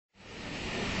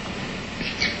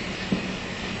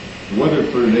The weather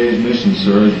for today's mission,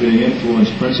 sir, is being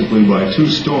influenced principally by two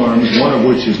storms, one of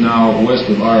which is now west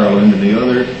of Ireland and the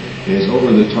other is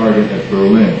over the target at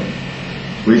Berlin.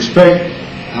 We expect,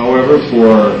 however,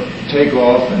 for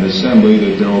takeoff and assembly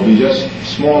that there will be just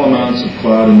small amounts of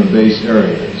cloud in the base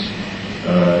areas.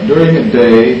 During the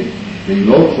day, the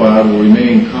low cloud will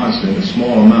remain constant in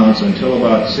small amounts until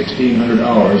about 1600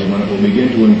 hours when it will begin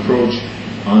to encroach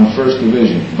on 1st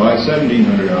Division. By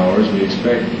 1700 hours, we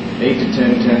expect 8 to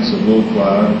 10 tenths of low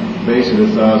cloud, base at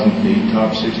 1,000 feet,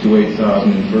 top 6 to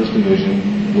 8,000 in 1st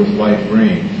Division with light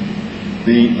rain.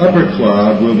 The upper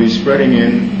cloud will be spreading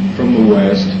in from the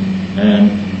west,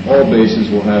 and all bases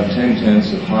will have 10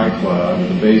 tenths of high cloud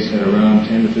with a base at around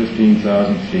 10 to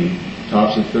 15,000 feet,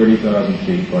 tops at 30,000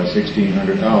 feet by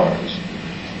 1600 hours.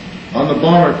 On the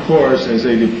bomber course as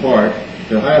they depart,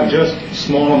 they'll have just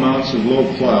small amounts of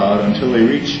low cloud until they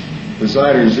reach the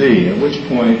Ziter Z, at which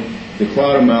point the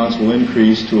cloud amounts will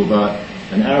increase to about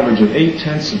an average of 8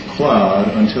 tenths of cloud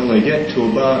until they get to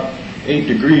about 8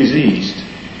 degrees east.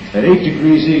 At 8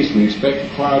 degrees east, we expect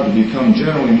the cloud to become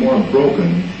generally more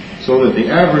broken, so that the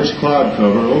average cloud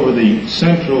cover over the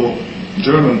central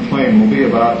German plain will be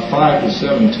about 5 to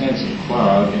 7 tenths of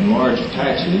cloud in large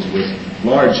patches with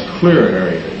large clear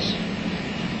areas.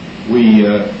 We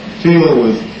feel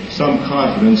with some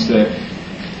confidence that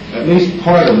at least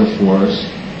part of the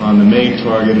force on the main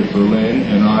target at Berlin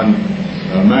and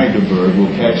on Magdeburg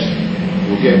will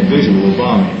get visual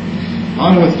bombing.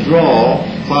 On withdrawal,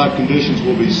 cloud conditions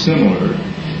will be similar.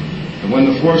 And when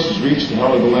the forces reach the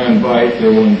Heligoland Bight, they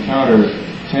will encounter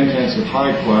 10 tenths of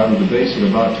high cloud with a base at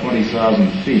about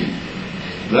 20,000 feet.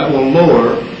 That will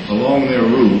lower along their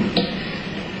route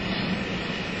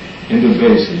into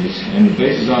bases, and the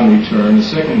bases on return, the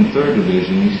 2nd and 3rd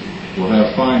Divisions will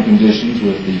have fine conditions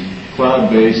with the cloud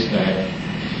base at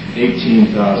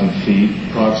 18,000 feet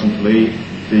approximately.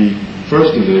 The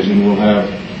 1st Division will have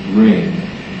rain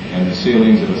and the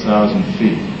ceilings at 1,000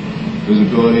 feet.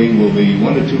 Visibility will be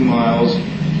 1 to 2 miles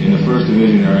in the 1st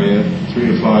Division area, 3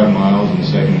 to 5 miles in the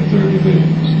 2nd and 3rd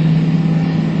Divisions.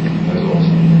 That's all.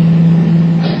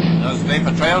 Those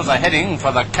vapor trails are heading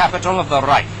for the capital of the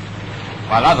Reich,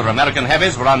 while other American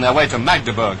heavies were on their way to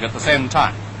Magdeburg at the same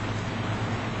time.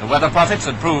 The weather prophets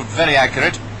had proved very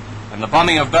accurate, and the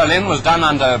bombing of Berlin was done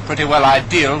under pretty well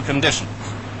ideal conditions.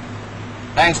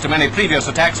 Thanks to many previous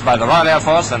attacks by the Royal Air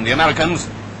Force and the Americans,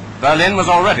 Berlin was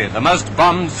already the most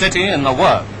bombed city in the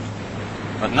world.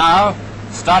 But now,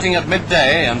 starting at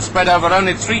midday and spread over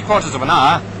only 3/4 of an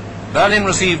hour, Berlin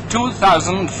received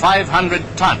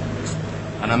 2,500 tons,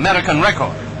 an American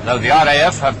record, though the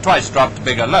RAF have twice dropped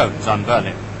bigger loads on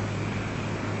Berlin.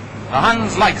 The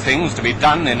Huns like things to be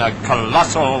done in a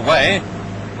colossal way,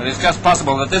 and it's just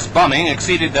possible that this bombing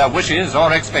exceeded their wishes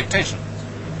or expectations.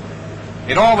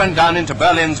 It all went down into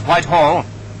Berlin's White Hall,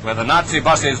 where the Nazi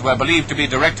bosses were believed to be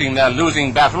directing their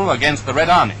losing battle against the Red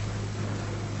Army.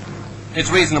 It's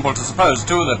reasonable to suppose,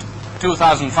 too, that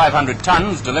 2,500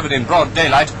 tons delivered in broad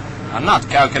daylight are not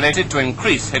calculated to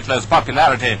increase Hitler's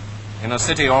popularity in a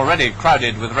city already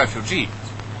crowded with refugees.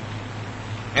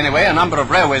 Anyway, a number of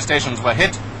railway stations were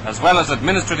hit, as well as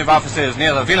administrative offices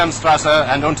near the Wilhelmstrasse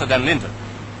and Unter den Linden.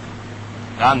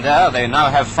 Down there, they now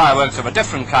have fireworks of a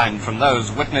different kind from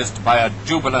those witnessed by a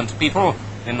jubilant people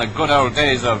in the good old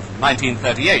days of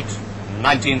 1938 and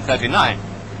 1939.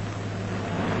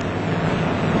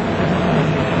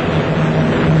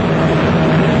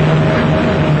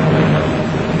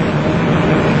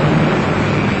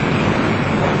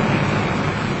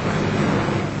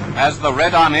 As the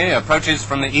Red Army approaches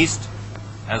from the east,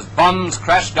 as bombs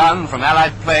crash down from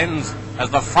Allied planes, as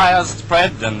the fires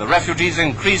spread and the refugees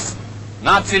increase,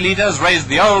 Nazi leaders raise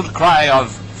the old cry of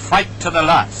fight to the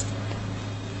last.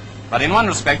 But in one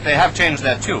respect they have changed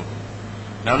their tune.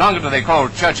 No longer do they call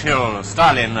Churchill,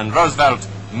 Stalin and Roosevelt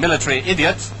military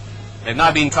idiots. They've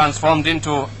now been transformed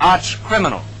into arch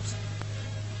criminals.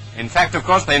 In fact, of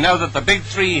course, they know that the big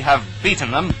three have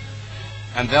beaten them,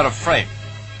 and they're afraid.